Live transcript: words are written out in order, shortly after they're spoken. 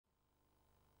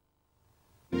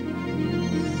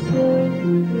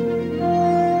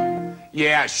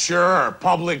Yeah, sure.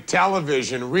 Public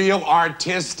television, real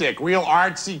artistic, real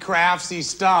artsy, craftsy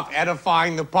stuff,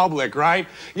 edifying the public, right?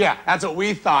 Yeah, that's what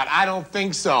we thought. I don't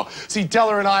think so. See,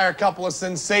 Teller and I are a couple of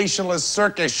sensationalist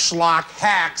circus schlock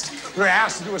hacks. We were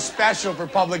asked to do a special for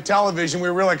public television. We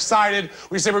were real excited.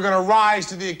 We said we're going to rise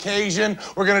to the occasion.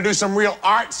 We're going to do some real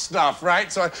art stuff,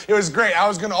 right? So it was great. I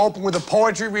was going to open with a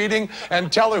poetry reading,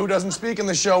 and Teller, who doesn't speak in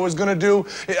the show, was going to do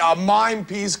a mime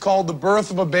piece called The Birth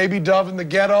of a Baby Dove in the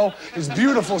Ghetto. It's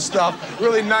beautiful stuff,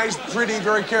 really nice, pretty,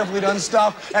 very carefully done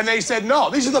stuff. And they said, no,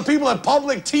 these are the people at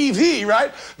public TV,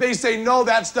 right? They say, no,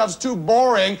 that stuff's too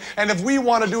boring. And if we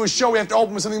want to do a show, we have to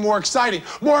open with something more exciting.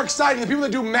 More exciting. The people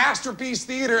that do masterpiece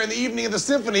theater in the evening of the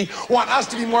symphony want us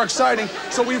to be more exciting.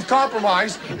 So we've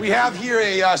compromised. We have here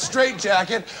a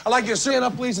straitjacket. I'd like you to stand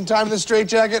up, please, in time for this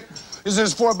straitjacket.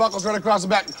 There's 4 buckles right across the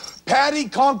back. Patty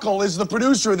Kunkel is the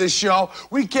producer of this show.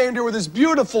 We came to her with this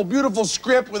beautiful, beautiful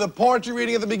script with a poetry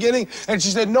reading at the beginning, and she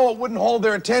said, no, it wouldn't hold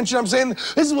their attention. I'm saying,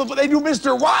 this is what they do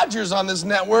Mr. Rogers on this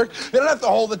network. They don't have to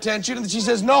hold attention. And she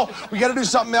says, no, we got to do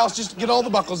something else. Just get all the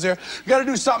buckles there. We got to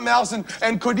do something else.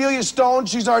 And Cordelia Stone,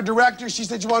 she's our director. She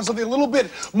said she wanted something a little bit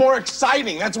more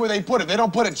exciting. That's where they put it. They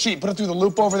don't put it cheap. Put it through the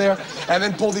loop over there, and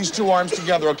then pull these 2 arms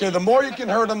together, okay? The more you can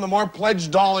hurt them, the more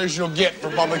pledged dollars you'll get for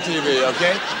public TV,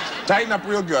 okay? Tighten up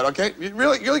real good, okay?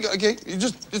 Really good, okay? You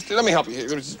just let me help you here.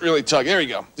 Just really tug. There you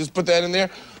go. Just put that in there.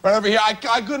 Right over here. I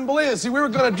couldn't believe it. See,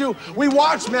 we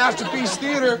watched Masterpiece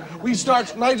Theater. We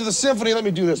start Night of the Symphony. Let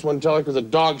me do this one, Teller, because a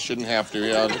dog shouldn't have to.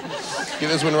 Yeah, get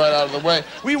this one right out of the way.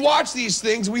 We watched these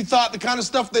things. We thought the kind of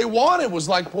stuff they wanted was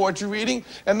like poetry reading,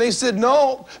 and they said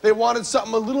no. They wanted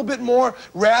something a little bit more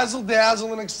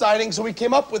razzle-dazzle and exciting, so we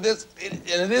came up with this. And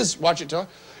it is, watch it, Teller.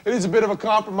 It is a bit of a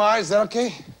compromise. Is that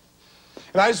okay?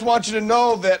 And I just want you to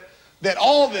know that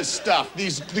all this stuff,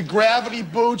 the gravity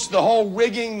boots, the whole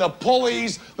rigging, the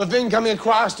pulleys, the thing coming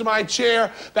across to my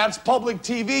chair, that's public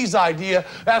TV's idea.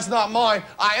 That's not mine.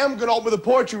 I am going to open with a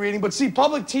poetry reading, but see,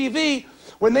 public TV,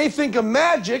 when they think of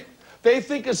magic, they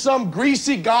think of some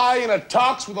greasy guy in a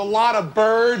tux with a lot of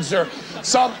birds or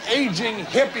some aging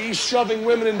hippie shoving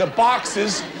women into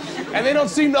boxes, and they don't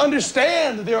seem to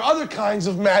understand that there are other kinds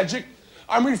of magic.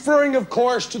 I'm referring, of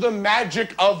course, to the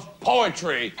magic of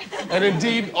poetry, and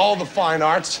indeed all the fine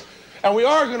arts. And we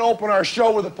are going to open our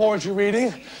show with a poetry reading,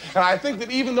 and I think that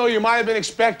even though you might have been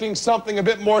expecting something a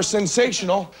bit more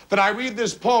sensational, that I read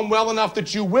this poem well enough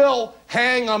that you will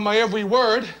hang on my every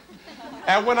word,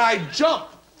 and when I jump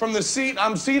from the seat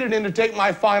I'm seated in to take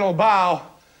my final bow,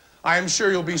 I am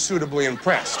sure you'll be suitably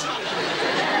impressed.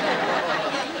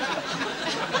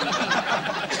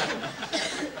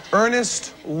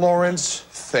 Ernest Lawrence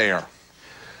Thayer.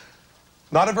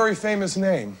 Not a very famous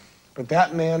name, but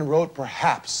that man wrote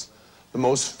perhaps the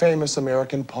most famous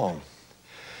American poem.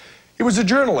 He was a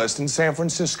journalist in San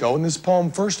Francisco, and this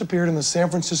poem first appeared in the San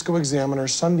Francisco Examiner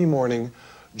Sunday morning,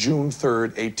 June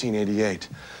 3rd, 1888.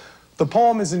 The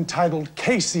poem is entitled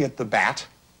Casey at the Bat.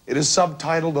 It is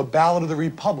subtitled A Ballad of the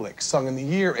Republic, sung in the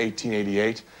year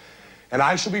 1888. And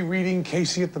I shall be reading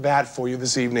Casey at the Bat for you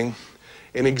this evening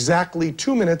in exactly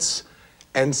 2 minutes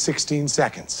and 16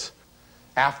 seconds,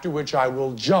 after which I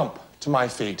will jump to my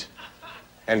feet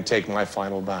and take my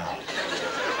final bow.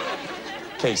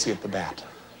 Casey at the Bat.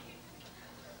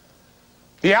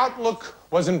 The outlook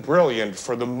wasn't brilliant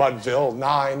for the Mudville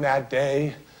 9 that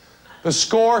day. The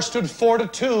score stood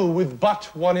 4-2 with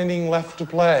but 1 inning left to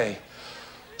play.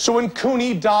 So when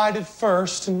Cooney died at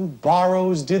first and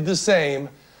Burroughs did the same,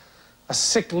 a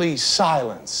sickly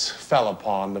silence fell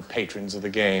upon the patrons of the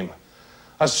game.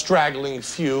 A straggling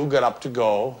few got up to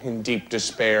go in deep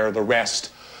despair. The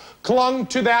rest clung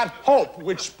to that hope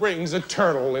which springs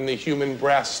eternal in the human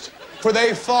breast. For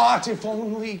they thought if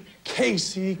only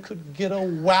Casey could get a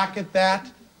whack at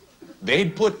that,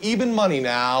 they'd put even money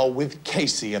now with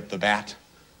Casey at the bat.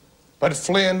 But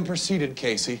Flynn preceded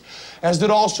Casey, as did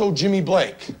also Jimmy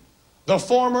Blake. The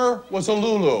former was a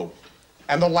Lulu,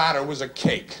 and the latter was a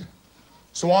cake.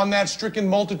 So on that stricken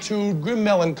multitude, grim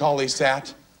melancholy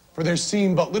sat, for there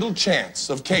seemed but little chance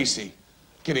of Casey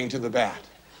getting to the bat.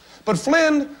 But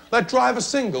Flynn let drive a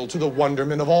single to the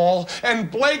wonderment of all, and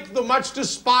Blake, the much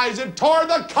despised, tore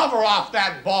the cover off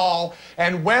that ball.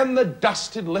 And when the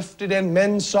dust had lifted and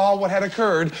men saw what had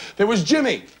occurred, there was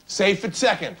Jimmy, safe at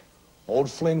second. Old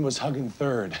Flynn was hugging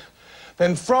third.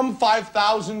 Then from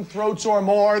 5,000 throats or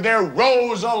more, there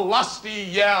rose a lusty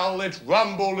yell. It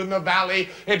rumbled in the valley,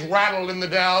 it rattled in the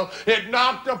dell, it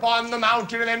knocked upon the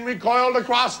mountain and then recoiled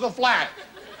across the flat.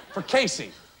 For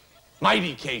Casey,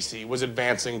 mighty Casey, was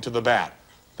advancing to the bat.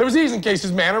 There was ease in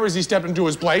Casey's manner as he stepped into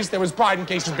his place. There was pride in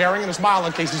Casey's bearing and a smile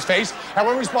on Casey's face. And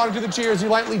when responding to the cheers, he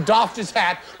lightly doffed his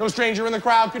hat. No stranger in the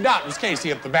crowd could doubt it was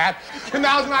Casey at the bat.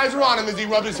 1,000 eyes were on him as he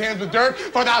rubbed his hands with dirt.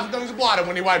 4,000 tongues applauded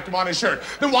when he wiped him on his shirt.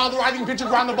 Then while the writhing pitcher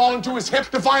ground the ball into his hip,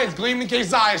 defiance gleamed in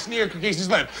Casey's eye, a sneer to Casey's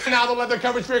lip. And now the leather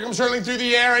covered sphere comes hurtling through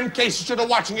the air, and Casey stood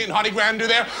watching it in haughty grandeur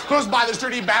there. Close by the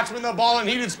sturdy batsman, the ball in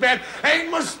heated sped.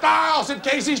 Ain't my style, said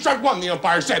Casey. Struck one, the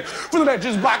umpire said. For the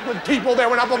benches black with people, there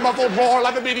went up a muffled roar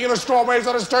like the beating of the storm waves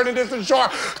on a stern and distant shore.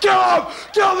 Kill him!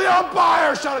 Kill the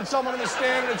umpire! Shouted someone in the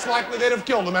stand, and it's likely they'd have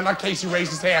killed him. And now Casey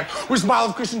raised his hand. With a smile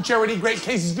of Christian charity, great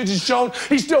Casey's visage shone.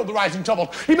 He stilled the rising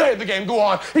tumult. He made the game go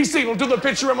on. He signaled to the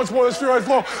pitcher, and once more the spheroid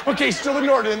flow. But Casey still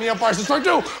ignored it, and the umpire said, strike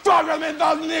two. Frog rather than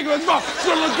 1,000 the English ball.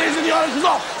 Still look Casey in the audience was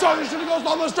off. So he should have gone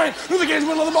almost straight. Through the Casey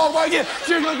middle of the ball by again.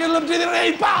 She's looking at him to the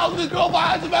 8 pounds. This goal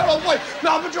by the battle of play.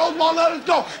 Now patrol's ball, now let's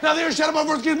go. Now the air shot above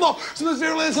first game blow. So the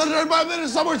sphere lands 105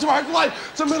 minutes somewhere, some heart to life.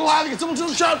 Some middle eye, get someone to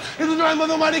the shot. In the drive,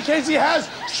 the mighty Casey has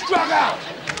struck out.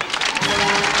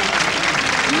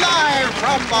 Live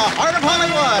from the heart of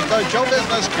Hollywood, the show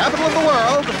business capital of the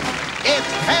world, it's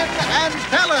Penn and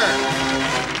Teller.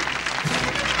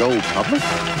 Go public.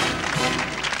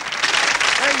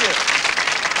 Thank you.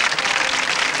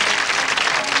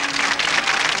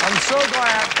 I'm so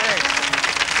glad. Thanks.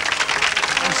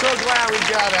 I'm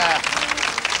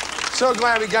so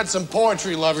glad we got some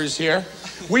poetry lovers here.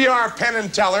 We are Penn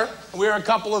and Teller. We're a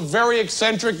couple of very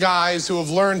eccentric guys who have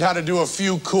learned how to do a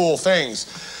few cool things.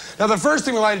 Now, the first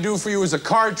thing we like to do for you is a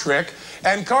card trick.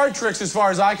 And card tricks, as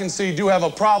far as I can see, do have a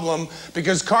problem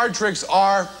because card tricks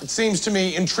are, it seems to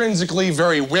me, intrinsically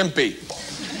very wimpy.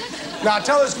 Now,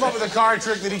 Teller's come up with a card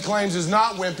trick that he claims is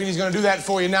not wimpy, and he's going to do that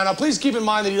for you now. Now, please keep in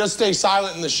mind that he does stay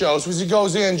silent in the show, so as he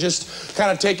goes in, just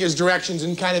kind of take his directions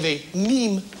in kind of a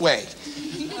meme way.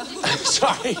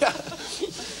 Sorry.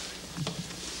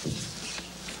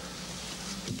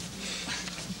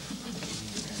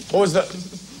 What was the...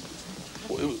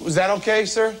 Was that okay,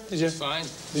 sir? It's fine.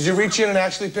 Did you reach in and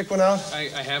actually pick one out? I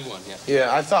have one, yeah.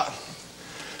 Yeah, I thought...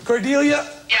 Cordelia?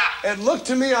 Yeah? It looked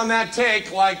to me on that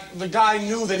take like the guy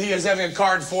knew that he was having a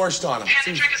card forced on him.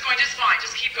 And the trick is going just fine.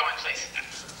 Just keep going, please.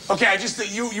 Okay, I just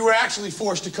that you were actually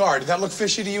forced a card. Did that look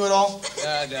fishy to you at all?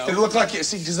 No. Did it look like you...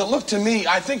 See, because it looked to me,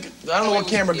 I think... I don't know what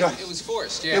camera got... It was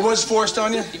forced, yeah. It was forced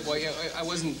on you? Well, yeah, I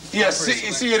wasn't... Yeah,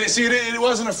 it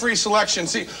wasn't a free selection.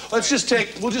 See, let's just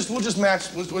take... We'll just match...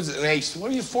 What's it, an ace?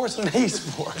 What are you forcing an ace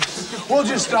for? We'll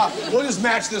just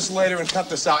match this later and cut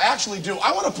this out. Actually,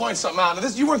 I want to point something out. Now,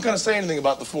 you weren't going to say anything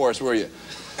about the force, were you?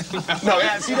 No,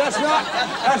 yeah, see, that's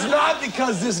not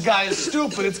because this guy is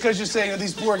stupid. It's because you're saying,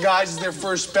 these poor guys, is their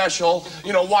first special.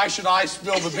 You know, why should I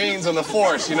spill the beans on the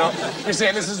force, you know? You're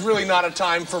saying this is really not a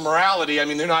time for morality. I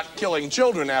mean, they're not killing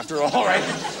children after all, right?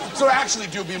 So actually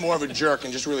do be more of a jerk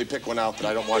and just really pick one out that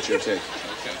I don't want you to take.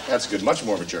 Okay. That's good. Much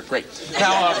more of a jerk. Great.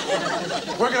 Now,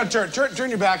 we're going to turn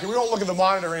your back, and we don't look at the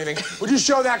monitor or anything. Would you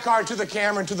show that card to the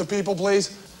camera and to the people,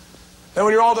 please? Then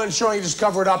when you're all done showing, you just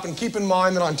cover it up, and keep in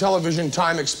mind that on television,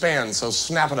 time expands, so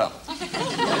snap it up.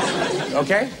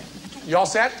 Okay? You all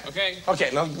set? Okay. Okay,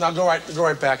 now go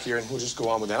right back here, and we'll just go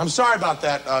on with that. I'm sorry about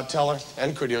that, Teller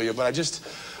and Cordelia, but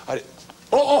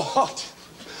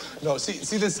No,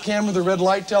 see this camera, the red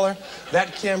light, Teller?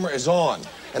 That camera is on,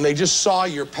 and they just saw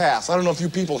your pass. I don't know if you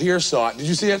people here saw it. Did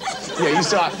you see it? Yeah, you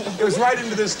saw it. It was right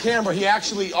into this camera. He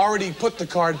actually already put the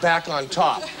card back on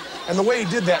top. And the way he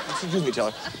did that, excuse me,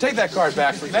 Teller, take that card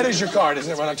back. That is your card,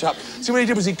 isn't it, right on top? See, what he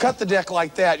did was he cut the deck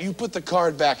like that. You put the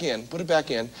card back in, put it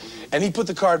back in, and he put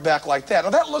the card back like that.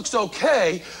 Now, that looks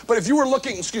okay, but if you were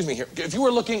looking, excuse me here, if you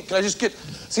were looking, can I just get,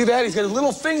 see that? He's got a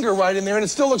little finger right in there, and it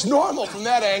still looks normal from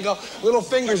that angle. Little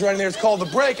fingers right in there, it's called the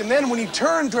break. And then when he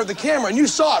turned toward the camera, and you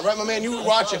saw it, right, my man, you were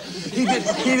watching, he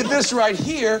did this right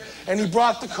here, and he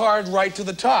brought the card right to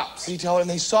the top. See, Teller, and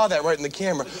they saw that right in the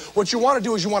camera. What you want to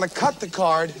do is you want to cut the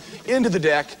card into the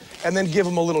deck and then give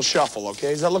him a little shuffle, okay?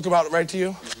 Does that look about right to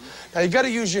you? Now, you got to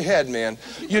use your head, man.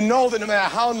 You know that no matter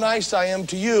how nice I am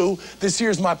to you, this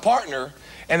here's my partner,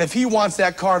 and if he wants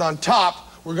that card on top,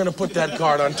 we're going to put that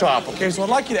card on top, okay? So I'd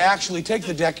like you to actually take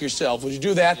the deck yourself. Would you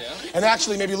do that? Yeah. And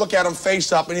actually maybe look at him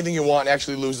face up, anything you want, and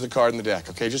actually lose the card in the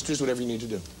deck, okay? Just whatever you need to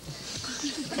do.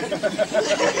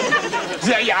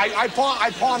 I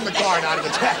pawned the card out of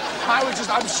the deck.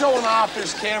 I'm showing off.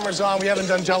 There's cameras on. We haven't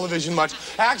done television much.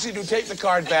 Actually, take the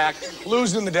card back,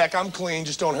 lose it in the deck. I'm clean.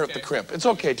 Just don't hurt the crimp. It's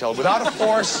okay, Teller. Without a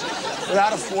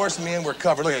force, man, we're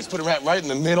covered. Look at this. Put it right in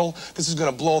the middle. This is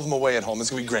going to blow them away at home. It's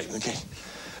going to be great, okay?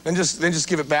 Then just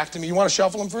give it back to me. You want to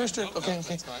shuffle them first? Or? Okay.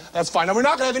 That's fine. That's fine. Now, we're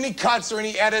not going to have any cuts or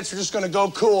any edits. We're just going to go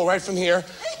cool right from here.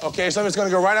 Okay, so I'm just going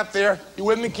to go right up there. You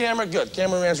with me, camera? Good.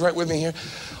 Cameraman's right with me here.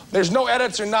 There's no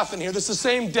edits or nothing here. This is the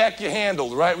same deck you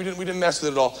handled, right? We didn't mess with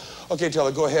it at all. Okay,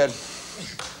 Teller, go ahead.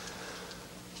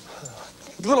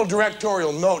 A little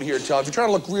directorial note here, Teller. If you're trying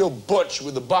to look real butch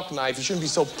with the buck knife, you shouldn't be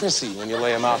so prissy when you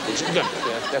lay them out there. Good.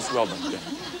 Yeah, that's well done. Good.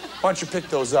 Why don't you pick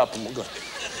those up and we'll go.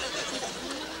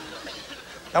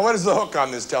 Now, what is the hook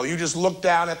on this, Teller? You just look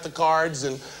down at the cards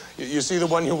and you see the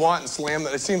one you want and slam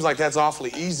it. It seems like that's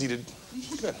awfully easy to...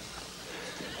 Good.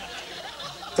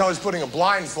 Teller's putting a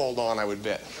blindfold on, I would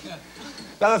bet.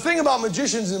 Now, the thing about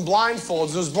magicians in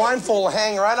blindfolds, those blindfolds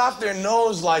hang right off their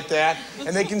nose like that,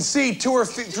 and they can see 2 or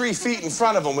 3 feet in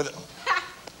front of them with it.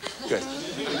 Good.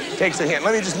 Takes a hint.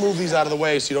 Let me just move these out of the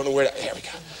way so you don't know where to... There we go.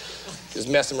 Just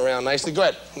mess them around nicely. Go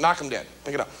ahead. Knock them dead.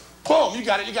 Pick it up. Boom. You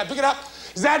got it. You got it. Pick it up.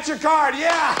 Is that your card?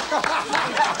 Yeah.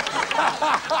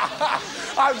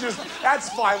 That's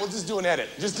fine. We'll just do an edit.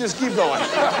 Just keep going.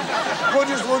 We'll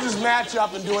just match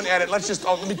up and do an edit. Let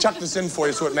me tuck this in for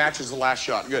you so it matches the last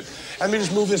shot. Good. And let me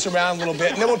just move this around a little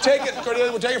bit, and then we'll take it.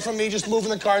 We'll take it from me, just moving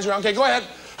the cards around. Okay, go ahead.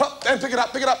 And pick it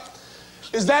up. Pick it up.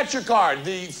 Is that your card?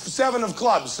 The 7 of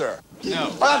clubs, sir? No.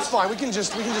 Oh, that's fine. We can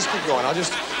just keep going.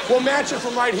 We'll match it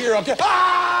from right here. Okay.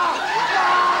 Ah!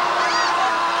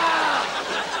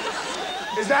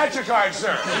 Is that your card,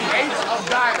 sir? The 8 of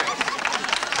diamonds.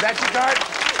 Is that your card?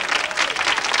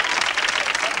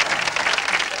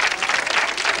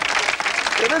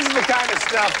 Yeah, this is the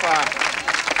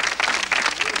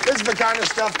kind of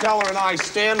stuff Teller and I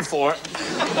stand for.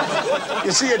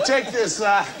 You see, you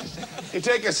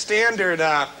take a standard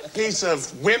piece of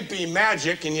wimpy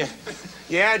magic and you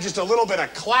add just a little bit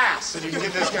of class and you can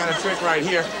get this kind of trick right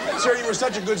here. Sir, you were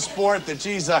such a good sport that,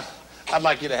 geez, I'd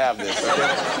like you to have this,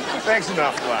 okay? Thanks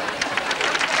enough, bud.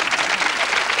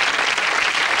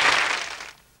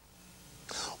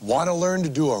 Want to learn to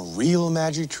do a real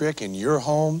magic trick in your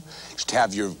home? Just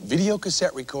have your video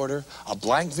cassette recorder, a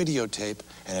blank videotape,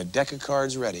 and a deck of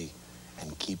cards ready,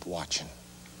 and keep watching.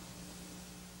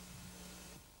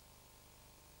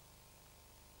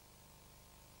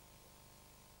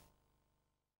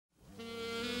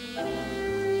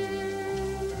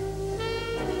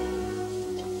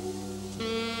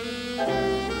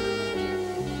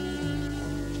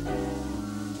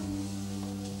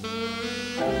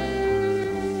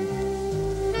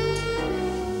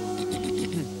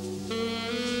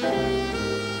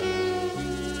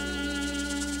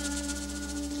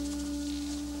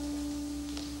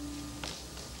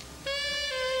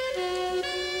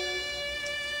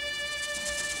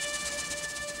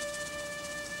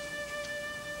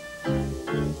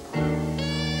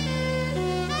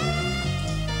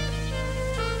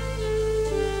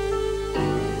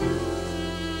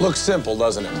 Looks simple,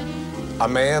 doesn't it? A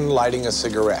man lighting a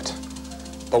cigarette.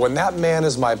 But when that man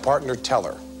is my partner,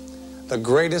 Teller, the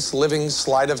greatest living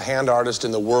sleight of hand artist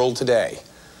in the world today,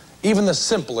 even the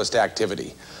simplest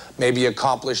activity may be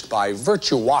accomplished by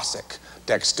virtuosic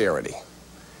dexterity.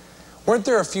 Weren't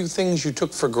there a few things you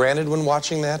took for granted when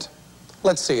watching that?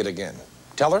 Let's see it again.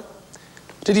 Teller,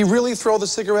 did he really throw the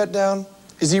cigarette down?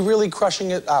 Is he really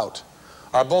crushing it out?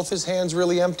 Are both his hands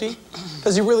really empty?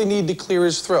 Does he really need to clear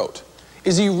his throat?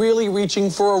 Is he really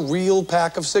reaching for a real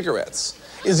pack of cigarettes?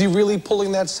 Is he really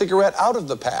pulling that cigarette out of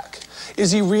the pack? Is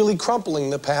he really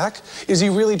crumpling the pack? Is he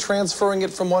really transferring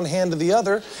it from one hand to the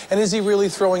other? And is he really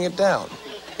throwing it down?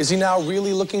 Is he now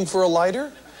really looking for a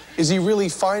lighter? Is he really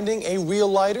finding a real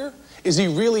lighter? Is he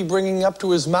really bringing it up to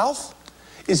his mouth?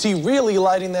 Is he really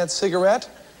lighting that cigarette?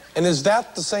 And is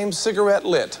that the same cigarette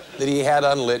lit that he had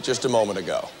unlit just a moment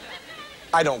ago?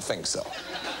 I don't think so.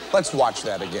 Let's watch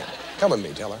that again. Come with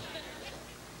me, Teller.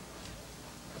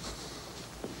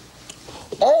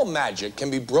 All magic can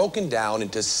be broken down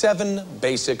into 7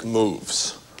 basic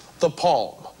moves. The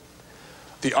palm.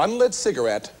 The unlit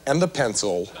cigarette and the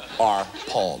pencil are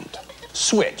palmed.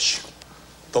 Switch.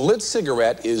 The lit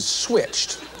cigarette is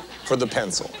switched for the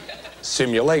pencil.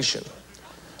 Simulation.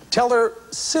 Teller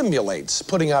simulates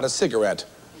putting out a cigarette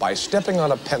by stepping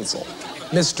on a pencil.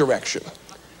 Misdirection.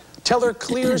 Teller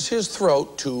clears his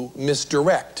throat to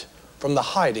misdirect from the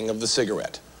hiding of the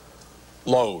cigarette.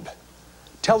 Load.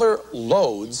 Teller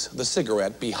loads the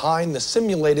cigarette behind the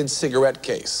simulated cigarette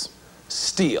case.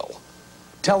 Steal.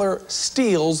 Teller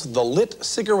steals the lit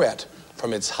cigarette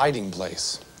from its hiding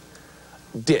place.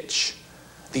 Ditch.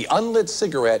 The unlit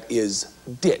cigarette is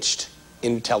ditched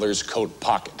in Teller's coat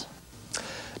pocket.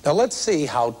 Now let's see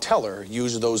how Teller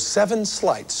used those 7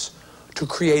 sleights to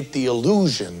create the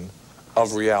illusion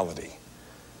of reality.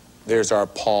 There's our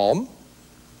palm,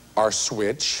 our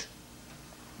switch,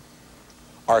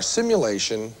 our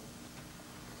simulation,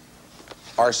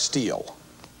 our steal,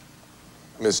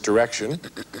 misdirection,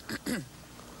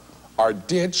 our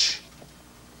ditch,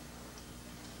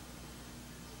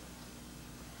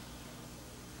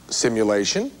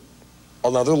 simulation,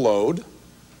 another load,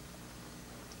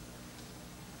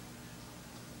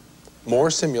 more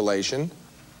simulation,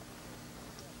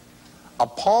 a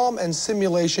palm and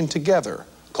simulation together,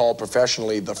 called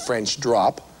professionally the French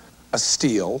drop, a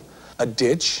steal, a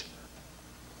ditch,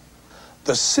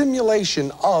 the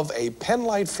simulation of a pen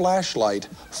light flashlight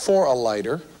for a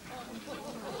lighter,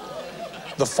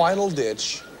 the final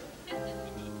ditch,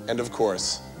 and of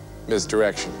course,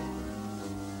 misdirection.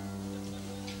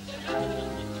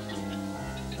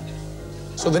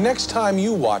 So the next time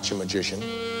you watch a magician,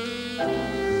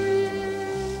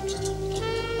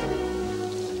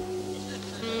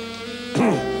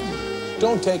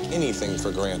 don't take anything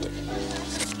for granted.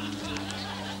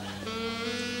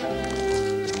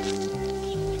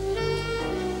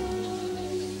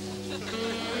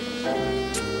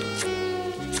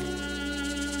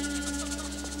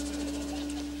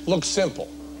 Looks simple,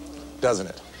 doesn't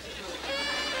it?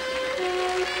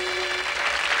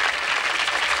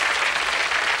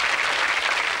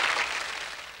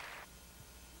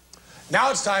 Now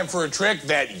it's time for a trick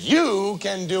that you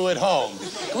can do at home.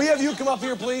 Can we have you come up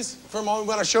here, please, for a moment? We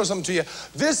want to show something to you.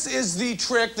 This is the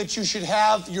trick that you should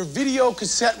have your video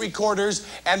cassette recorders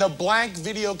and a blank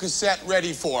video cassette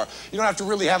ready for. You don't have to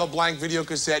really have a blank video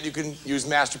cassette. You can use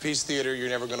Masterpiece Theater. You're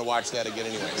never going to watch that again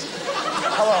anyways.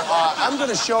 Hello, I'm going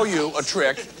to show you a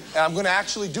trick, and I'm going to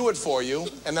actually do it for you,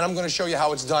 and then I'm going to show you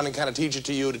how it's done and kind of teach it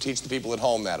to you to teach the people at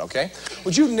home that, okay?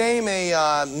 Would you name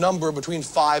a number between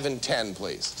 5 and 10,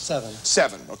 please? 7.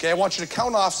 7, okay? I want you to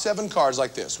count off 7 cards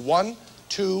like this. 1,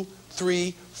 2,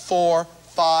 3, 4,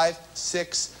 5,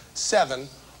 6, 7.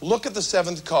 Look at the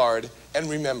 7th card and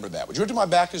remember that. Would you wait till my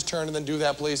back is turned and then do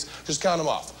that, please? Just count them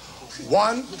off.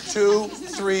 1, 2,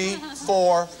 3,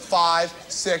 4, 5,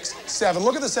 6, 7.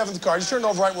 Look at the 7th card. Just turn it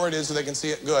over right where it is so they can see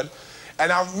it. Good. And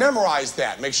now memorize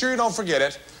that. Make sure you don't forget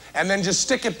it. And then just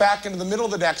stick it back into the middle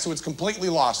of the deck so it's completely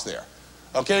lost there.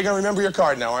 Okay, you're going to remember your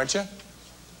card now, aren't you?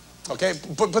 Okay,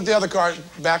 put the other card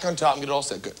back on top and get it all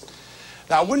set. Good.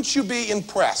 Now, wouldn't you be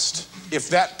impressed if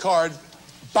that card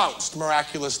bounced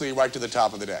miraculously right to the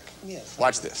top of the deck? Yes.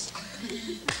 Watch this.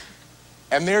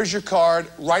 And there's your card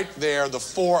right there, the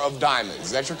 4 of diamonds.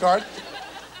 Is that your card?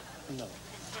 No.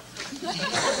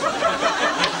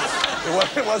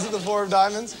 It wasn't the 4 of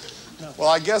diamonds? No. Well,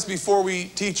 I guess before we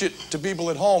teach it to people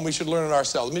at home, we should learn it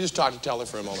ourselves. Let me just talk to Teller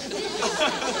for a moment. Now,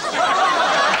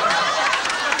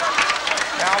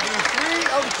 the 3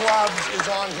 of clubs is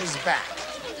on his back.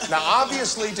 Now,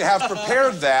 obviously, to have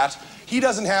prepared that, he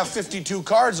doesn't have 52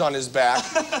 cards on his back,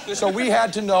 so we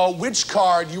had to know which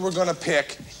card you were going to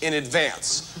pick in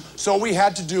advance. So we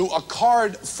had to do a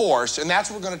card force, and that's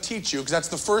what we're going to teach you, because that's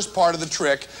the first part of the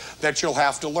trick that you'll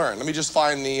have to learn. Let me just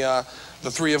find the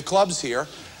 3 of clubs here.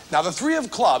 Now, the 3 of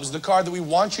clubs, the card that we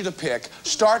want you to pick,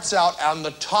 starts out on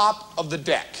the top of the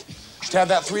deck. You should have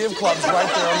that 3 of clubs right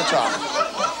there on the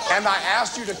top. And I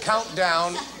asked you to count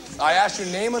down. I asked you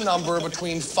to name a number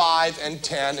between 5 and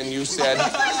 10, and you said,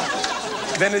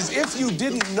 then as if you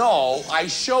didn't know, I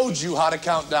showed you how to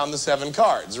count down the 7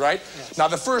 cards, right? Yes. Now,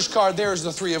 the first card there is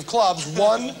the 3 of clubs.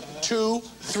 1, 2,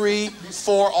 3,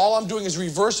 4. All I'm doing is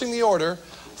reversing the order.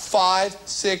 5,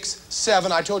 6,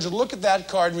 7. I told you to look at that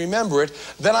card and remember it.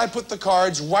 Then I put the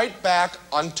cards right back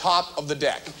on top of the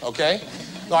deck, okay?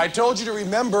 Now, I told you to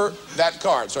remember that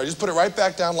card, so I just put it right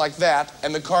back down like that,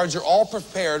 and the cards are all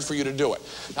prepared for you to do it.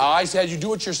 Now, I said you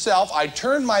do it yourself. I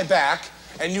turned my back,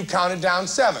 and you counted down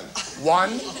 7.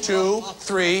 1, 2,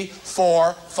 3,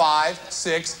 4, 5,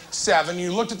 6, 7.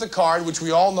 You looked at the card, which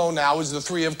we all know now is the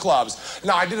 3 of clubs.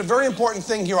 Now, I did a very important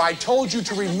thing here. I told you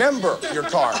to remember your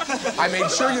card. I made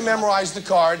sure you memorized the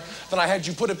card. Then I had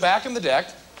you put it back in the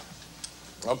deck.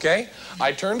 Okay?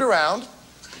 I turned around.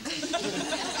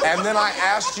 And then I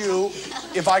asked you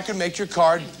if I could make your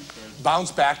card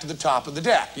bounce back to the top of the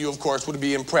deck. You, of course, would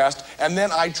be impressed. And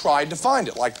then I tried to find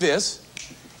it like this.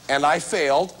 And I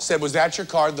failed. Said, was that your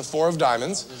card, the 4 of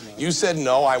diamonds? You said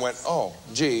no. I went, oh,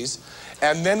 geez.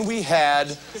 And then we had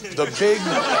the big...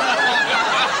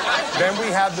 Then we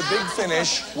had the big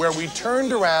finish where we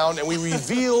turned around and we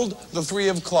revealed the 3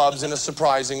 of clubs in a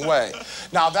surprising way.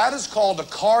 Now, that is called a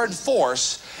card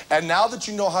force. And now that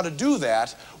you know how to do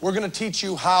that, we're going to teach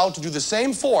you how to do the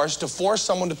same force to force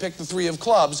someone to pick the 3 of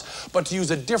clubs, but to use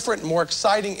a different, more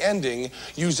exciting ending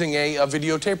using a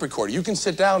videotape recorder. You can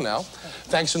sit down now.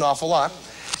 Thanks an awful lot.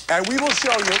 And we will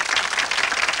show you...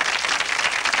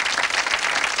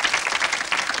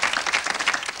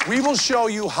 We will show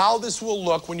you how this will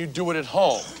look when you do it at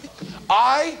home.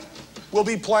 I will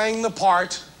be playing the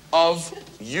part of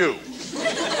you.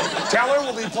 Teller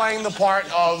will be playing the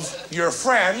part of your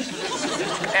friend.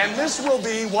 And this will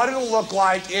be what it'll look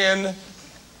like in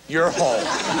you're home.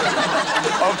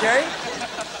 Okay?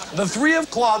 The three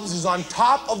of clubs is on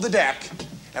top of the deck,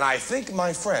 and I think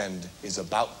my friend is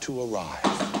about to arrive.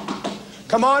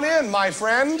 Come on in, my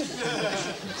friend.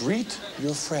 Greet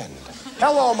your friend.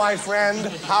 Hello, my friend.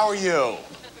 How are you?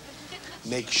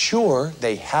 Make sure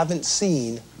they haven't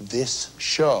seen this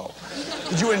show.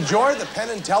 Did you enjoy the Penn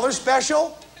and Teller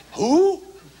special? Who?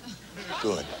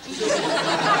 Good.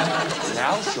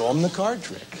 Now show them the card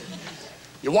trick.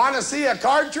 You want to see a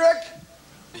card trick?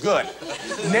 Good.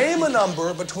 Name a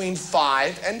number between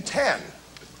 5 and 10.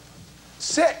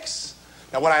 6.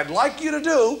 Now, what I'd like you to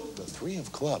do, the three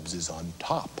of clubs is on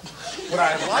top. What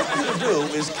I'd like you to do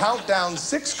is count down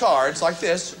 6 cards like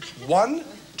this. 1,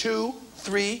 2,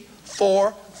 3,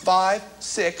 4, 5,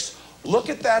 6. Look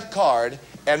at that card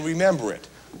and remember it.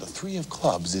 The three of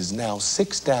clubs is now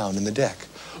 6 down in the deck.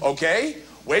 Okay?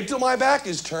 Wait till my back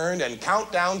is turned and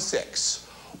count down 6.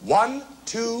 1,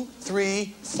 2,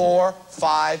 3, 4,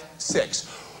 5,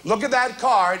 6. Look at that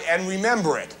card and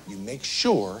remember it. You make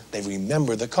sure they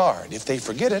remember the card. If they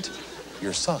forget it,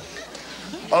 you're sunk.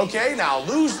 Okay, now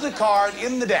lose the card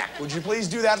in the deck. Would you please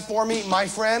do that for me, my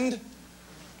friend?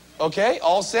 Okay,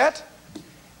 all set?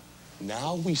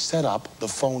 Now we set up the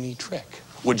phony trick.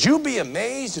 Would you be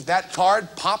amazed if that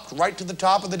card popped right to the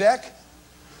top of the deck?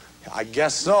 I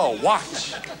guess so.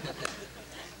 Watch.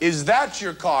 Is that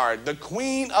your card, the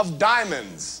Queen of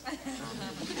Diamonds?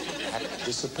 That's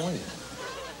disappointing.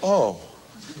 Oh,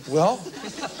 well,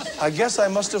 I guess I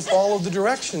must have followed the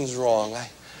directions wrong.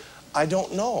 I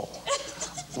don't know.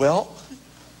 Well,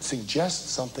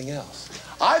 suggest something else.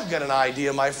 I've got an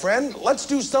idea, my friend. Let's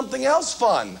do something else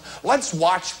fun. Let's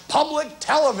watch public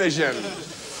television.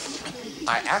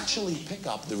 I actually pick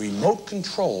up the remote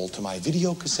control to my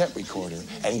video cassette recorder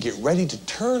and get ready to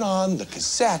turn on the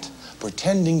cassette,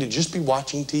 pretending to just be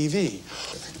watching TV.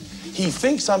 He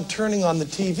thinks I'm turning on the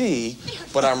TV,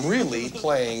 but I'm really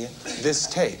playing this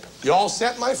tape. You all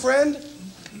set, my friend?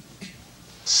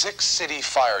 6 city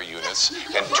fire units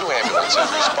and 2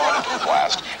 ambulances responded to the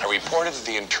blast and reported that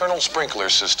the internal sprinkler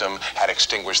system had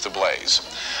extinguished the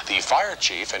blaze. The fire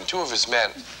chief and 2 of his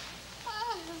men...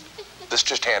 This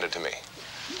just handed to me.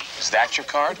 Is that your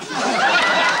card?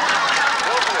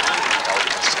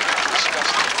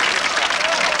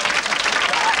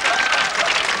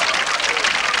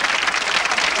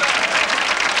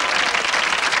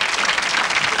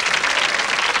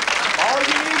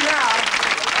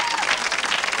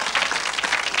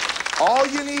 All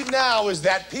you need now is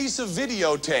that piece of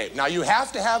videotape. Now, you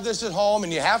have to have this at home,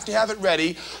 and you have to have it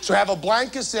ready. So have a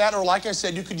blank cassette, or like I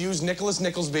said, you could use Nicholas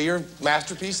Nicklesby or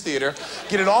Masterpiece Theater.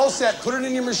 Get it all set, put it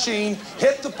in your machine,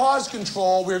 hit the pause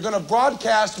control. We're going to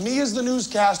broadcast me as the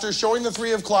newscaster showing the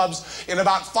three of clubs in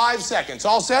about 5 seconds.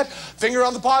 All set? Finger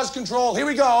on the pause control. Here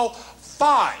we go.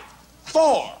 5,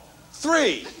 4,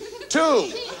 3,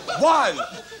 2, 1...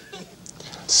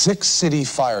 6 city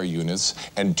fire units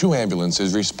and 2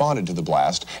 ambulances responded to the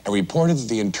blast and reported that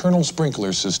the internal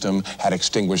sprinkler system had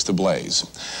extinguished the blaze.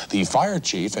 The fire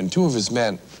chief and 2 of his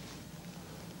men...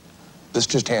 This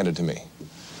just handed to me.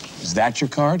 Is that your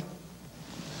card?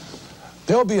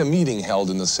 There'll be a meeting held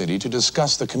in the city to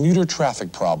discuss the commuter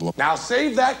traffic problem. Now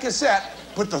save that cassette,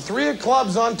 put the three of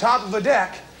clubs on top of a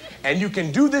deck, and you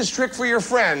can do this trick for your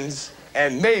friends,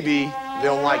 and maybe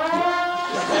they'll like you.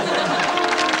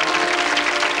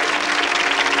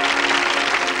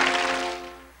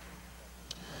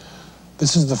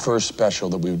 This is the first special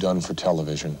that we've done for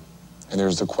television, and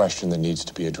there's a question that needs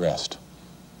to be addressed.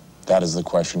 That is the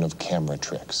question of camera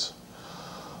tricks.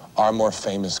 Our more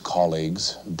famous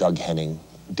colleagues, Doug Henning,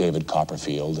 David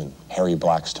Copperfield, and Harry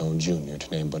Blackstone Jr., to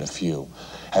name but a few,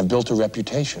 have built a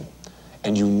reputation,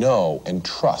 and you know and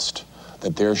trust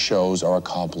that their shows are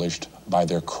accomplished by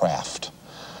their craft.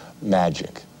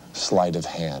 Magic, sleight of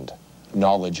hand,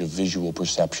 knowledge of visual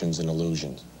perceptions and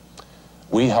illusions.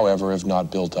 We, however, have not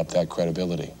built up that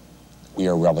credibility. We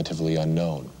are relatively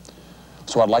unknown.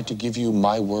 So I'd like to give you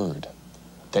my word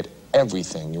that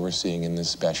everything you are seeing in this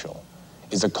special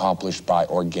is accomplished by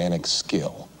organic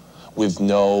skill, with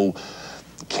no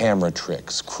camera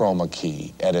tricks, chroma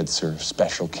key, edits, or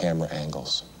special camera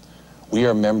angles. We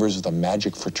are members of the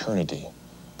magic fraternity.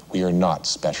 We are not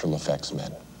special effects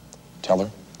men.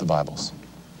 Teller, the Bibles.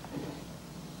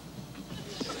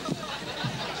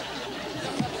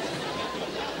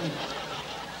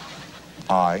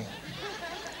 I,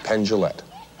 Penn,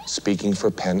 speaking for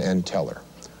Penn and Teller,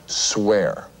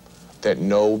 swear that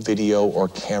no video or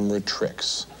camera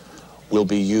tricks will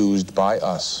be used by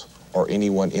us or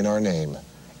anyone in our name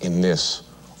in this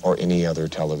or any other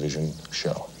television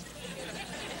show.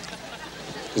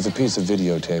 There's a piece of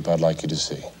videotape I'd like you to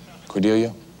see.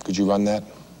 Cordelia, could you run that?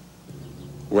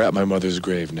 We're at my mother's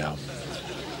grave now.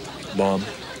 Mom,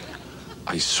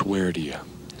 I swear to you,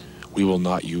 we will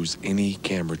not use any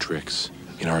camera tricks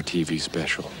in our TV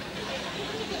special.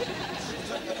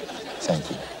 Thank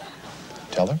you.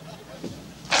 Teller?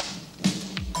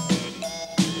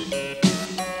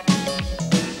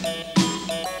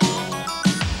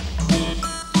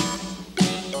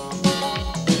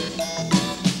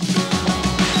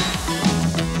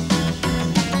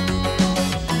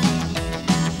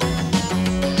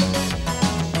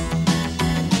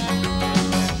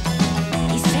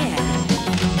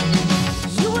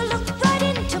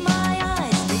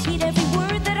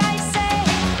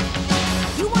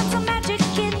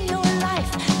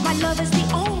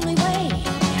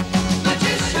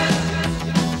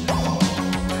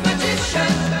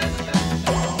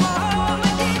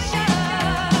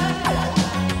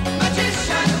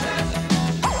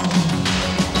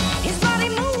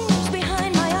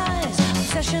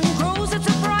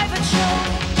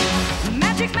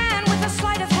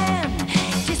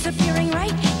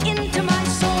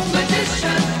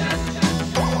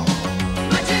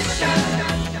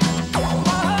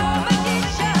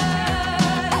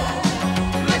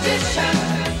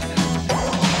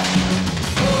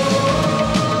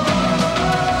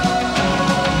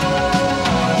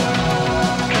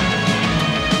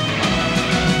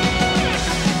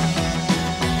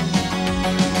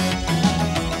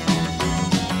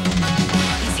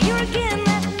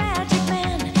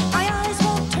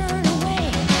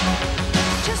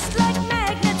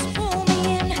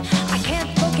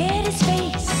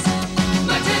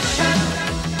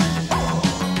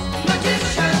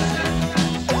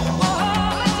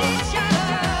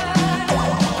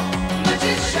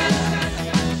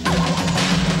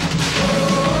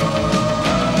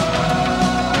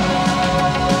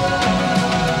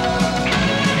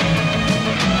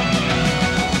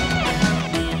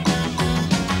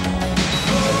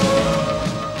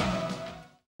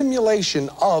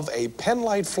 Of a pen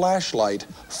light flashlight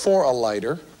for a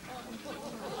lighter,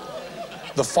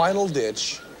 the final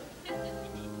ditch,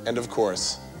 and of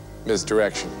course,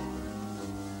 misdirection.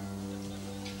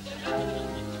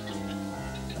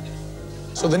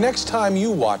 So the next time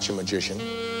you watch a magician,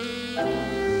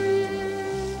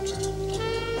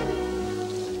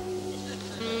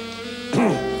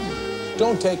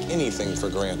 don't take anything for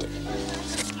granted.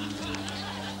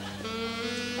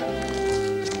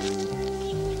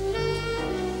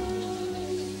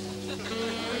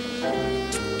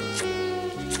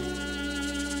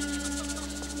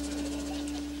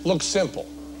 Looks simple,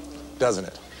 doesn't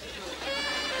it?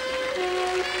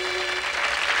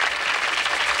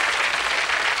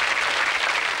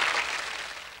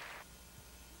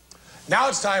 Now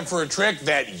it's time for a trick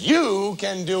that you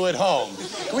can do at home.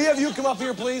 Can we have you come up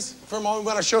here, please, for a moment? We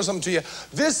want to show something to you.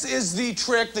 This is the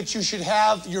trick that you should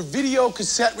have your video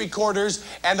cassette recorders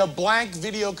and a blank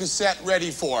video cassette ready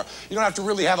for. You don't have to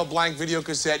really have a blank video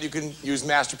cassette. You can use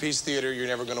Masterpiece Theater. You're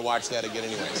never going to watch that again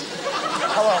anyways.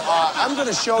 Hello, I'm going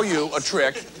to show you a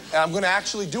trick, and I'm going to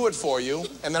actually do it for you,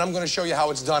 and then I'm going to show you how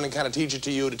it's done and kind of teach it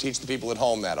to you to teach the people at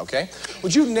home that, okay?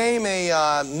 Would you name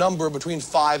a number between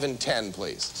 5 and 10,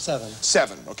 please? 7.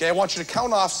 7, okay? I want you to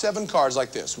count off 7 cards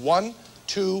like this. 1,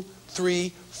 2, 3,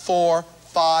 4,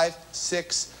 5,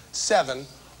 6, 7.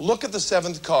 Look at the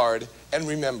 7th card and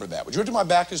remember that. Would you to my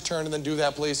back is turned and then do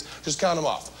that, please? Just count them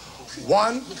off.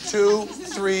 1, 2,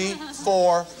 3,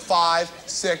 4, 5,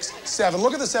 6, 7.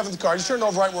 Look at the 7th card. Just turn it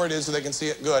over right where it is so they can see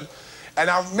it. Good. And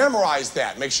now memorize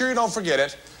that. Make sure you don't forget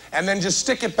it. And then just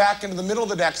stick it back into the middle of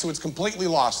the deck so it's completely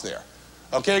lost there.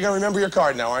 Okay, you're going to remember your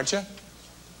card now, aren't you?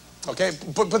 Okay,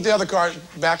 put the other card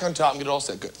back on top and get it all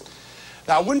set. Good.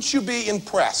 Now, wouldn't you be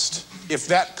impressed if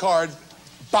that card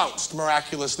bounced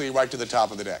miraculously right to the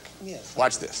top of the deck? Yes.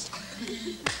 Watch this.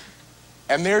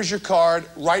 And there's your card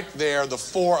right there, the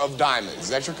 4 of diamonds. Is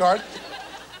that your card?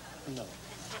 No.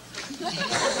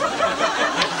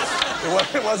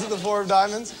 It wasn't the 4 of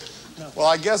diamonds? No. Well,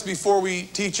 I guess before we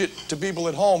teach it to people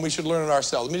at home, we should learn it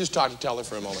ourselves. Let me just talk to Teller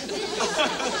for a moment.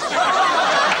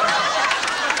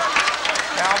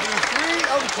 Now, the 3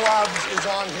 of clubs is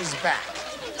on his back.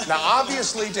 Now,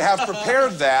 obviously, to have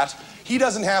prepared that, he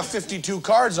doesn't have 52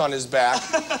 cards on his back,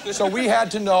 so we had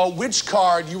to know which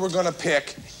card you were going to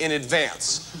pick in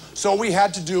advance. So we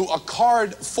had to do a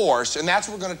card force, and that's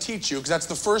what we're going to teach you, because that's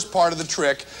the first part of the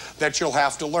trick that you'll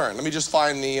have to learn. Let me just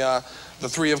find the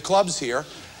 3 of clubs here.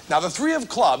 Now, the 3 of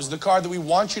clubs, the card that we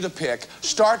want you to pick,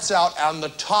 starts out on the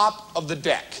top of the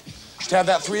deck. Just have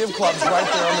that 3 of clubs right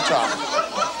there on the top.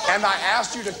 And I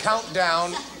asked you to count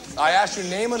down. I asked you to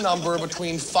name a number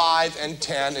between 5 and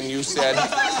 10, and you said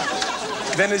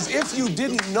Then as if you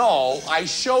didn't know, I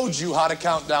showed you how to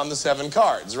count down the 7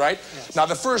 cards, right? Yes. Now,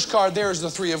 the first card there is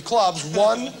the 3 of clubs,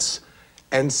 1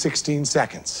 and 16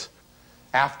 seconds.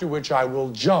 After which I will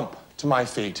jump to my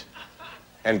feet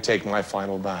and take my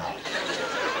final bow.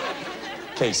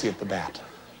 Casey at the bat.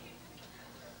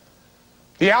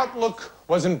 The outlook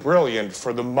wasn't brilliant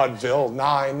for the Mudville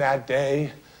 9 that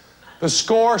day. The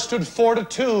score stood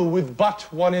 4-2 with but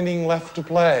 1 inning left to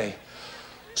play.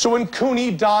 So when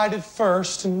Cooney died at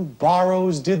first and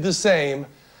Barrows did the same,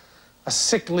 a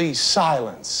sickly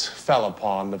silence fell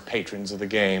upon the patrons of the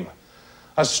game.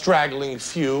 A straggling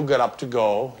few got up to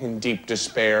go in deep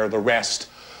despair. The rest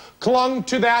clung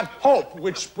to that hope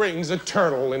which springs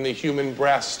eternal in the human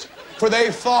breast. For they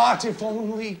thought if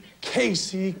only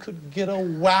Casey could get a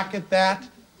whack at that,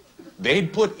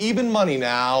 they'd put even money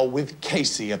now with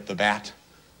Casey at the bat.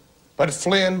 But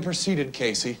Flynn preceded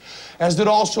Casey, as did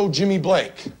also Jimmy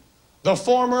Blake. The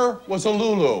former was a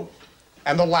Lulu,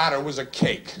 and the latter was a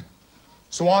cake.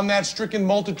 So on that stricken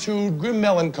multitude, grim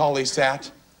melancholy sat,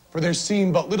 for there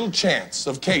seemed but little chance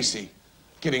of Casey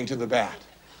getting to the bat.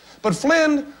 But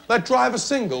Flynn let drive a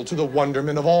single to the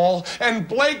wonderment of all, and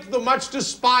Blake, the much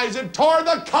despised, tore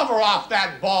the cover off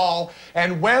that ball.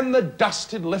 And when the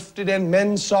dust had lifted and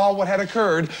men saw what had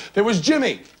occurred, there was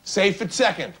Jimmy, safe at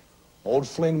second. Old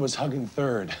Flynn was hugging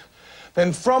third.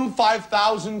 Then from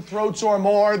 5,000 throats or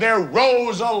more, there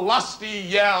rose a lusty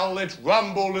yell. It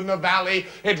rumbled in the valley,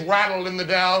 it rattled in the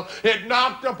dell, it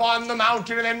knocked upon the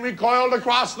mountain and then recoiled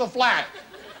across the flat.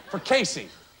 For Casey,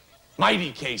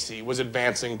 mighty Casey, was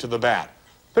advancing to the bat.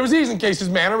 There was ease in Casey's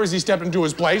manner as he stepped into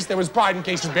his place. There was pride in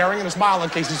Casey's bearing and a smile on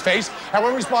Casey's face. And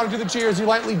when responding to the cheers, he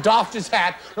lightly doffed his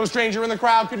hat. No stranger in the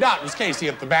crowd could doubt it was Casey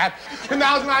at the bat.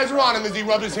 10,000 eyes were on him as he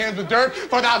rubbed his hands with dirt.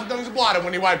 4,000 tongues applauded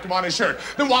when he wiped him on his shirt.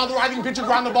 Then while the writhing pitcher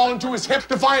ground the ball into his hip,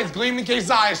 defiance gleamed in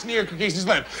Casey's eye, a sneer to Casey's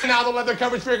lip. And now the leather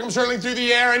covered sphere comes hurtling through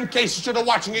the air, and Casey stood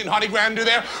watching it in haughty grandeur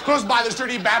there. Close by the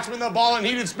sturdy batsman, the ball in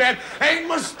heated sped. Ain't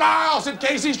my style, said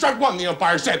Casey. Struck 1, the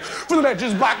umpire said. For the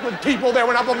benches black with people, there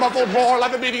went up a muffled roar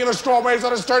like the beating of a straw waves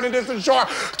on a stern and distant shore.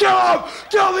 Kill him!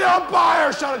 Kill the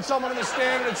umpire! Shouted someone in the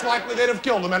stand, and it's likely they'd have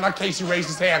killed him. And not Casey raised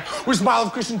his hand. With a smile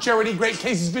of Christian charity, great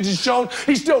Casey's vision shone.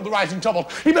 He stilled the rising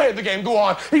tumult. He made the game go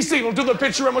on. He signaled to the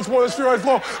pitcher, and once more the spheroid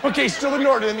flow. But Casey still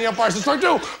ignored it, and the umpire said, strike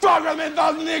 2. Frog rather than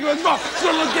 1,000 in the England's ball.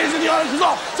 Still looked Casey in the audience was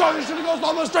off. So he should have gone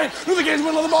almost straight. Through the Casey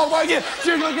middle of the ball by again.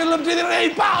 Seriously looking at him to the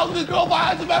 8 pounds. This girl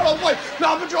by the battle of play.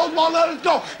 Now patrol's ball, let it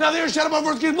go. Now the air shot above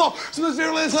first game blow. So the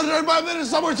zero lands 105 minutes.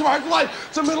 Somewhere some heart to light.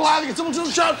 Some middle alley, get someone to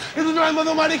shout. In the drawing,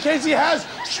 the mighty Casey has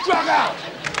struck out.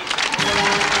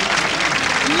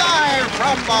 Live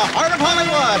from the heart of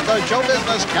Hollywood, the show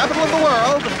business capital of the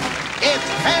world, it's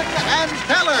Penn and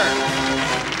Teller.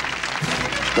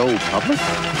 Go public?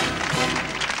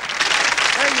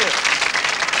 Thank you.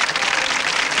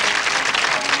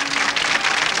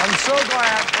 I'm so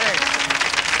glad,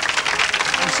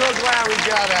 I'm so glad we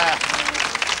got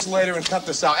later and cut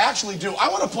this out. Actually, I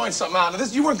want to point something out. Now,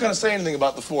 you weren't going to say anything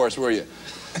about the force, were you?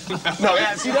 No,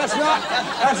 see, that's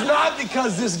not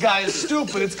because this guy is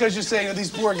stupid. It's because you're saying, oh, these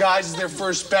poor guys, is their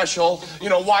first special. You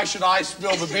know, why should I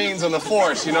spill the beans on the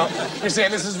force, you know? You're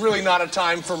saying this is really not a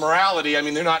time for morality. I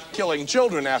mean, they're not killing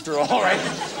children after all, right?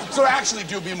 So actually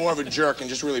do be more of a jerk and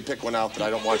just really pick one out that I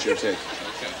don't want you to take.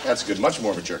 That's good. Much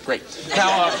more of a jerk. Great.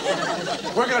 Now,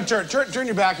 we're going to turn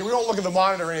your back, and we don't look at the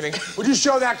monitor or anything. Would you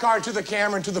show that card to the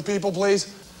camera and to the people,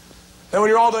 please? Then when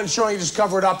you're all done showing, you just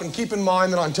cover it up, and keep in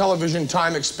mind that on television,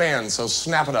 time expands, so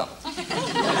snap it up.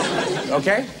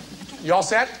 Okay? You all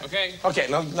set? Okay. Okay,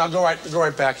 now go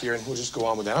right back here, and we'll just go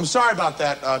on with that. I'm sorry about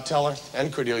that, Teller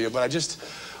and Cordelia, but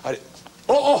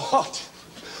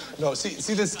no,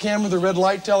 see this camera, the red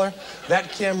light, Teller?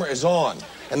 That camera is on,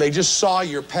 and they just saw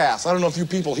your pass. I don't know if you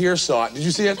people here saw it. Did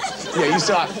you see it? Yeah, you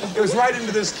saw it. It was right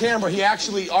into this camera. He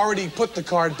actually already put the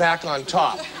card back on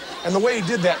top. And the way he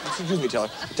did that, excuse me, Teller,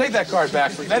 take that card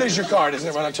back. That is your card, isn't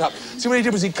it, right on top? See, what he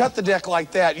did was he cut the deck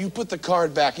like that. You put the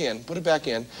card back in, put it back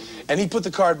in, and he put the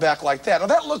card back like that. Now,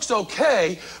 that looks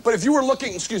okay, but if you were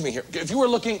looking, excuse me here, if you were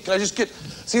looking, can I just get,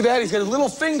 see that? He's got a little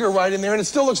finger right in there, and it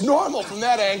still looks normal from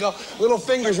that angle. Little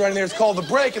fingers right in there, it's called the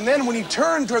break. And then when he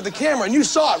turned toward the camera, and you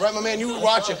saw it, right, my man, you were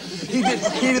watching, he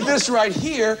did this right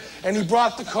here, and he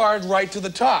brought the card right to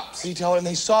the top. See, Teller, and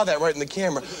they saw that right in the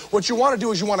camera. What you want to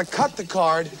do is you want to cut the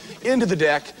card into the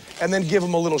deck and then give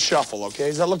him a little shuffle, okay?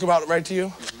 Does that look about right to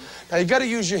you? Now, you got to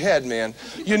use your head, man.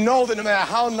 You know that no matter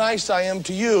how nice I am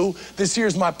to you, this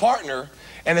here's my partner,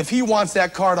 and if he wants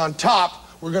that card on top,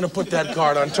 we're going to put that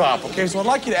card on top, okay? So I'd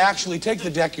like you to actually take the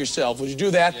deck yourself. Would you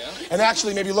do that? Yeah. And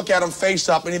actually maybe look at him face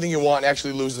up, anything you want, and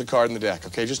actually lose the card in the deck,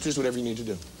 okay? Just whatever you need to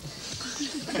do.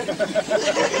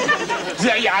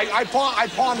 I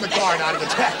pawned the card out of the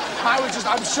deck.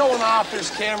 I'm showing off. There's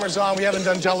cameras on. We haven't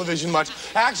done television much.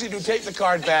 Actually, do take the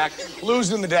card back.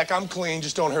 Lose in the deck. I'm clean.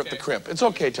 Just don't hurt the crimp. It's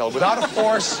okay, Teller. Without a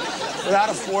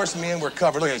force, man, we're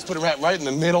covered. Look at this. Put it right in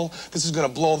the middle. This is going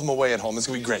to blow them away at home. This is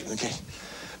going to be great, okay?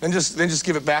 Then just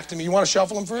give it back to me. You want to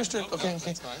shuffle them first? Or? Okay.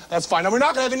 That's fine. That's fine. Now, we're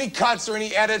not going to have any cuts or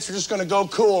any edits. We're just going to go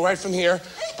cool right from here.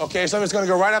 Okay, so I'm just going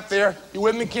to go right up there. You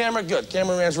with me, camera? Good.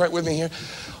 Cameraman's right with me here.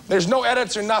 There's no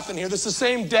edits or nothing here. This is the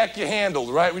same deck you handled,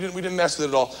 right? We didn't mess with it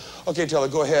at all. Okay, Teller,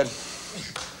 go ahead.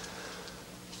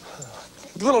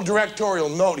 A little directorial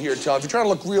note here, Teller. If you're trying to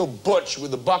look real butch with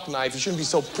the buck knife, you shouldn't be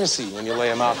so prissy when you lay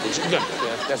them out. Good.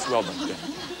 Yeah, that's well done. Good.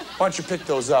 Why don't you pick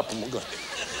those up and we'll go.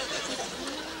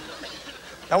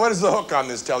 Now, what is the hook on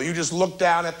this, Teller? You just look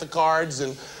down at the cards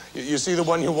and you see the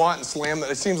one you want and slam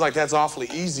that. It seems like that's awfully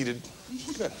easy to...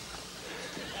 Good.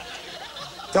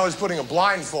 Teller's putting a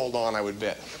blindfold on, I would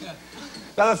bet.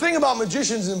 Now, the thing about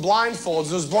magicians in blindfolds,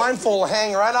 those blindfolds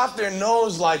hang right off their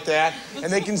nose like that,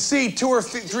 and they can see 2 or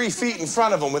 3 feet in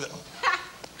front of them with it.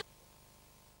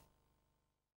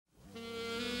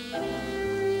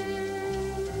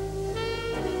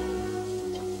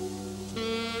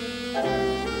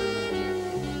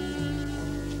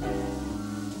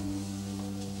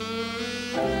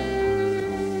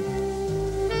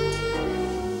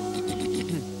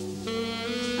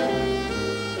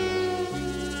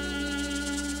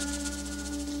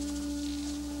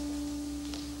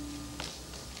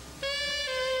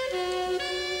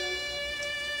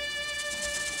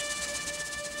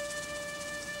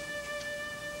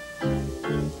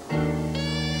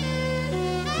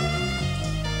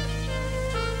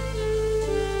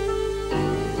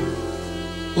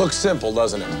 Looks simple,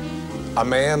 doesn't it? A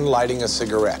man lighting a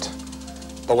cigarette.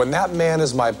 But when that man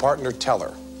is my partner,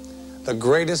 Teller, the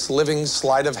greatest living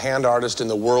sleight of hand artist in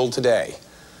the world today,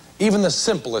 even the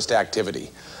simplest activity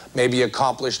may be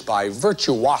accomplished by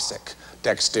virtuosic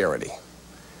dexterity.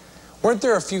 Weren't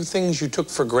there a few things you took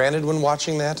for granted when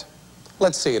watching that?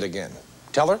 Let's see it again.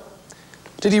 Teller,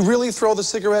 did he really throw the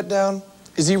cigarette down?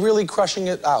 Is he really crushing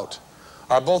it out?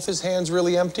 Are both his hands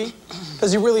really empty?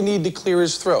 Does he really need to clear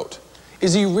his throat?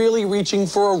 Is he really reaching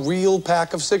for a real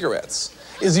pack of cigarettes?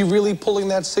 Is he really pulling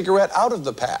that cigarette out of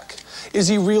the pack? Is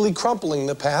he really crumpling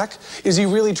the pack? Is he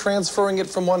really transferring it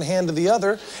from one hand to the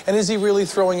other? And is he really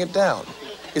throwing it down?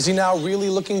 Is he now really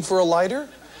looking for a lighter?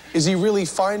 Is he really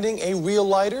finding a real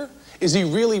lighter? Is he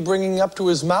really bringing it up to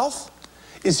his mouth?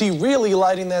 Is he really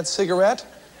lighting that cigarette?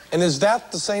 And is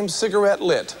that the same cigarette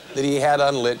lit that he had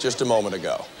unlit just a moment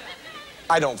ago?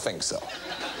 I don't think so.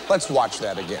 Let's watch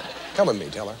that again. Come with me,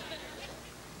 Teller.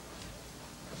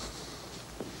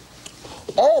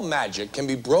 All magic can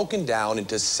be broken down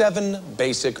into 7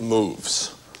 basic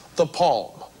moves. The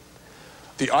palm.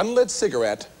 The unlit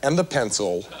cigarette and the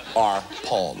pencil are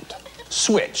palmed.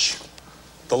 Switch.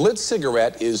 The lit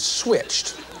cigarette is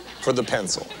switched for the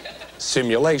pencil.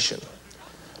 Simulation.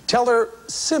 Teller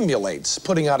simulates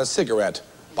putting out a cigarette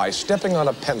by stepping on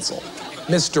a pencil.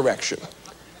 Misdirection.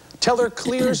 Teller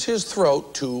clears his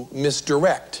throat to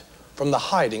misdirect from the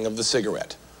hiding of the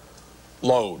cigarette.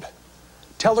 Load.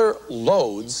 Teller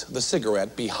loads the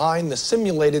cigarette behind the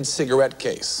simulated cigarette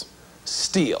case.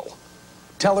 Steal.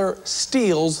 Teller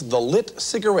steals the lit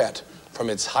cigarette from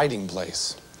its hiding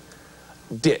place.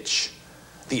 Ditch.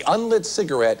 The unlit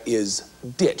cigarette is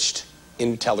ditched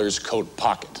in Teller's coat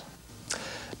pocket.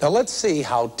 Now let's see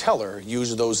how Teller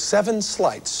used those 7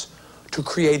 sleights to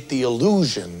create the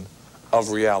illusion of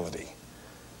reality.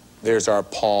 There's our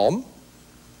palm,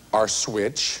 our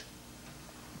switch,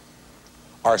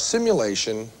 our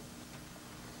simulation,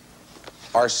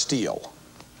 our steal,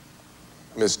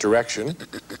 misdirection,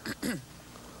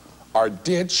 our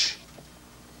ditch,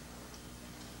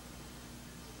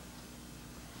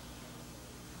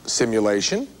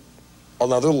 simulation,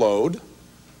 another load,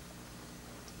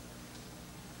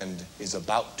 and is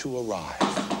about to arrive.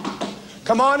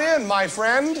 Come on in, my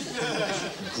friend.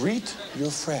 Greet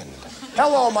your friend.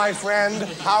 Hello, my friend.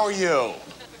 How are you?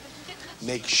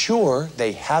 Make sure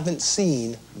they haven't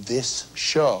seen this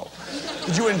show.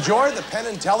 Did you enjoy the Penn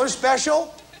and Teller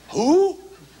special? Who?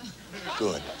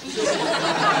 Good.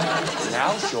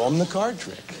 Now show them the card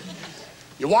trick.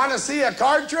 You want to see a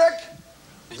card trick?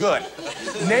 Good.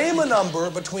 Name a number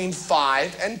between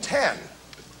 5 and 10.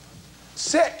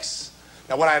 6.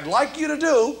 Now, what I'd like you to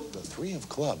do, the 3 of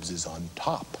clubs is on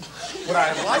top. What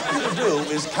I'd like you to do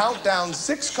is count down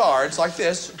 6 cards like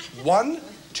this. 1,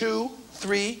 2,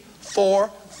 3, 4,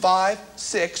 5,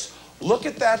 6. Look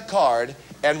at that card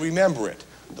and remember it.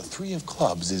 The 3 of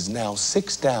clubs is now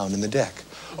 6 down in the deck.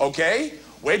 Okay?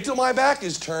 Wait till my back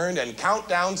is turned and count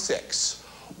down 6.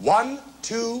 1,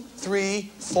 2,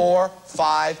 3, 4,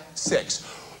 5,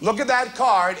 6. Look at that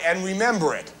card and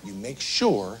remember it. You make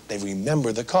sure they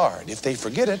remember the card. If they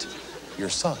forget it, you're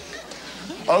sunk.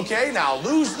 Okay, now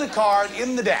lose the card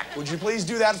in the deck. Would you please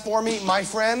do that for me, my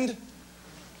friend?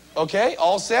 Okay,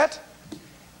 all set?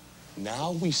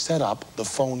 Now we set up the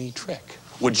phony trick.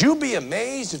 Would you be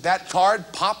amazed if that card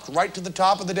popped right to the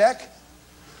top of the deck?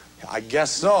 I guess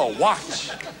so.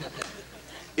 Watch.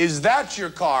 Is that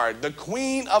your card, the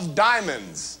Queen of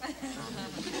Diamonds?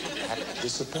 That's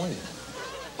disappointing.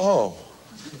 Oh,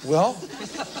 well,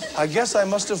 I guess I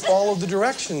must have followed the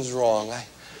directions wrong.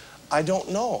 I don't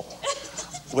know.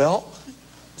 Well,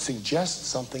 suggest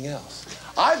something else.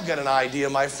 I've got an idea,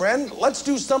 my friend. Let's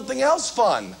do something else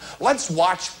fun. Let's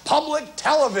watch public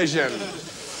television.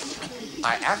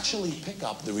 I actually pick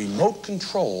up the remote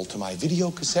control to my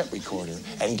video cassette recorder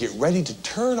and get ready to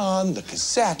turn on the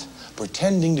cassette,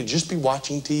 pretending to just be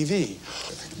watching TV.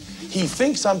 He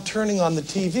thinks I'm turning on the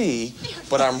TV,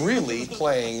 but I'm really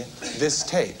playing this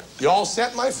tape. You all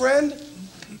set, my friend?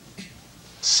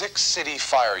 6 city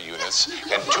fire units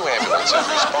and 2 ambulances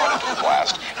responded to the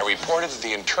blast and reported that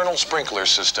the internal sprinkler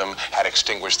system had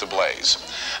extinguished the blaze.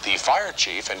 The fire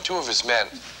chief and 2 of his men...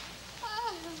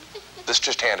 This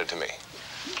just handed to me.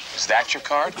 Is that your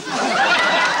card?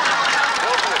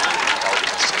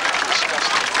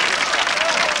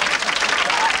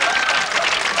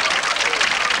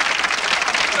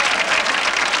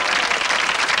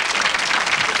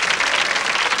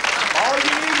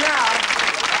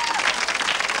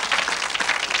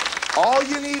 All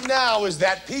you need now is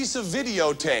that piece of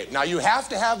videotape. Now, you have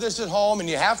to have this at home, and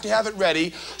you have to have it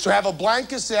ready. So have a blank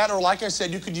cassette, or like I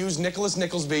said, you could use Nicholas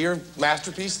Nicklesby or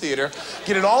Masterpiece Theater.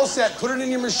 Get it all set, put it in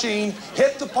your machine,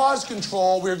 hit the pause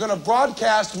control. We're going to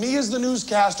broadcast me as the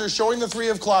newscaster showing the 3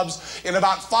 of clubs in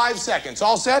about 5 seconds.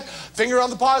 All set? Finger on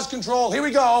the pause control. Here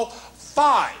we go.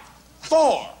 5,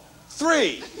 4,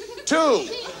 3, 2,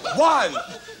 1.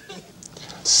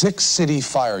 6 city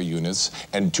fire units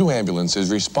and 2 ambulances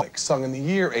responded. Sung in the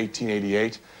year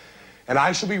 1888, and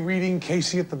I shall be reading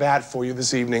Casey at the Bat for you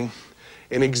this evening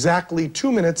in exactly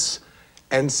 2 minutes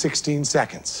and 16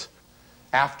 seconds,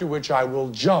 after which I will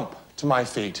jump to my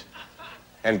feet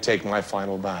and take my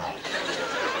final bow.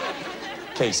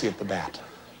 Casey at the Bat.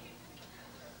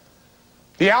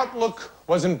 The outlook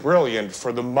wasn't brilliant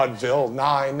for the Mudville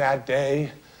 9 that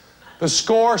day. The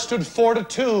score stood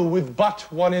 4-2 with but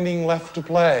 1 inning left to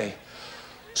play.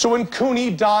 So when Cooney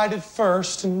died at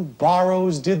first and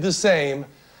Barrows did the same,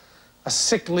 a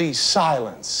sickly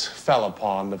silence fell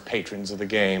upon the patrons of the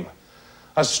game.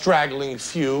 A straggling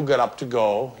few got up to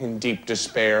go in deep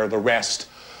despair. The rest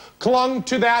clung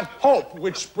to that hope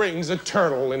which springs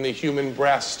eternal in the human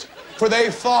breast. For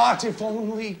they thought if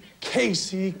only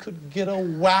Casey could get a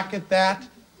whack at that,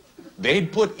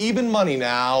 they'd put even money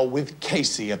now with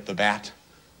Casey at the bat.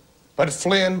 But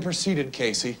Flynn preceded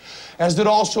Casey, as did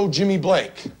also Jimmy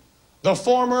Blake. The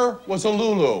former was a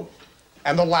Lulu,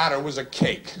 and the latter was a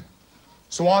cake.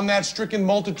 So on that stricken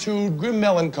multitude, grim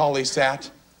melancholy sat,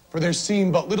 for there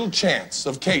seemed but little chance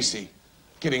of Casey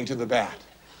getting to the bat.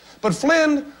 But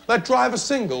Flynn let drive a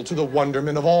single to the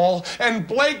wonderment of all, and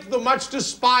Blake, the much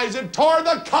despised, tore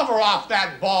the cover off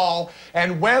that ball.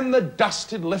 And when the dust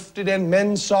had lifted and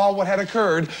men saw what had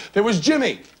occurred, there was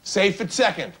Jimmy, safe at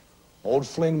second. Old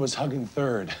Flynn was hugging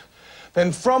third.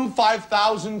 Then from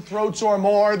 5,000 throats or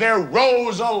more, there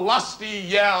rose a lusty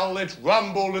yell. It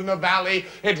rumbled in the valley,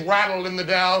 it rattled in the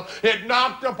dell, it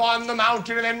knocked upon the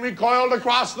mountain and then recoiled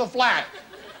across the flat.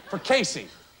 For Casey,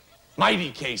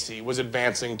 mighty Casey, was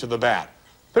advancing to the bat.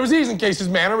 There was ease in Casey's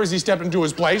manner as he stepped into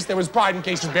his place. There was pride in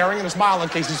Casey's bearing and a smile on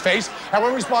Casey's face. And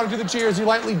when responding to the cheers, he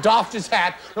lightly doffed his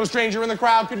hat. No stranger in the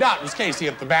crowd could doubt it was Casey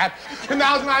at the bat.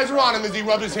 10,000 eyes were on him as he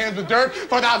rubbed his hands with dirt.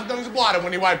 4,000 tongues applauded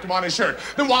when he wiped him on his shirt.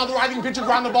 Then while the writhing pitcher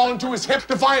ground the ball into his hip,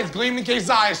 defiance gleamed in Casey's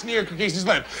eye, a sneer to Casey's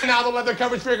lip. And now the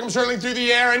leather-covered sphere comes hurtling through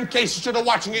the air, and Casey stood there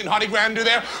watching it in haughty grandeur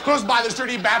there. Close by the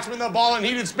sturdy batsman, the ball in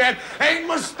heated sped. Ain't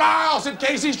my style, said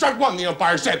Casey. Struck 1, the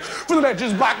umpire said. For the bench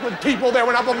is black with people, there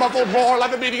went up a muffled roar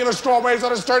like the beating of a straw waves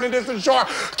on a stern and distant shore.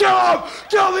 Kill him!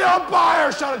 Kill the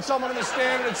umpire! Shouted someone in the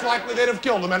stand, and it's likely they'd have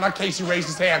killed him. And not Casey raised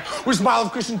his hand. With a smile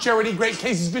of Christian charity, great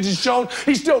Casey's vision shone.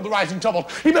 He stilled the rising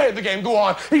tumult. He made the game go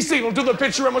on. He signaled to the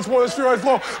pitcher and once more the spheroid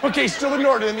flow. But Casey still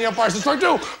ignored it, and the umpire said, strike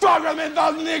 2. Frog rather than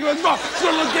 1,000 in the England's ball.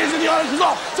 Still looked Casey in the audience was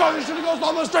off. So he should have gone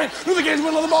almost straight. Through the Casey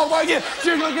middle of the ball by again.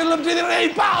 She's looking at him to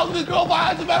 8 pounds. This girl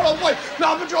by the battle of play.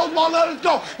 Now patrol's ball, let it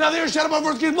go. Now the air shot above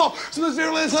first game blow. So the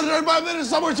sphere lands 105 minutes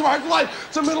somewhere, some heart to light.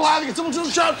 Some middle alley, get someone to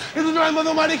shot. In the drawing,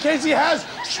 the mighty Casey has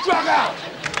struck out.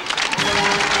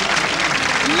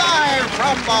 Live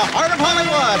from the heart of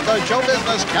Hollywood, the show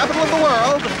business capital of the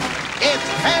world, it's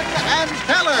Penn and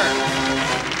Teller.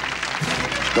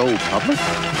 Go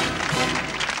public?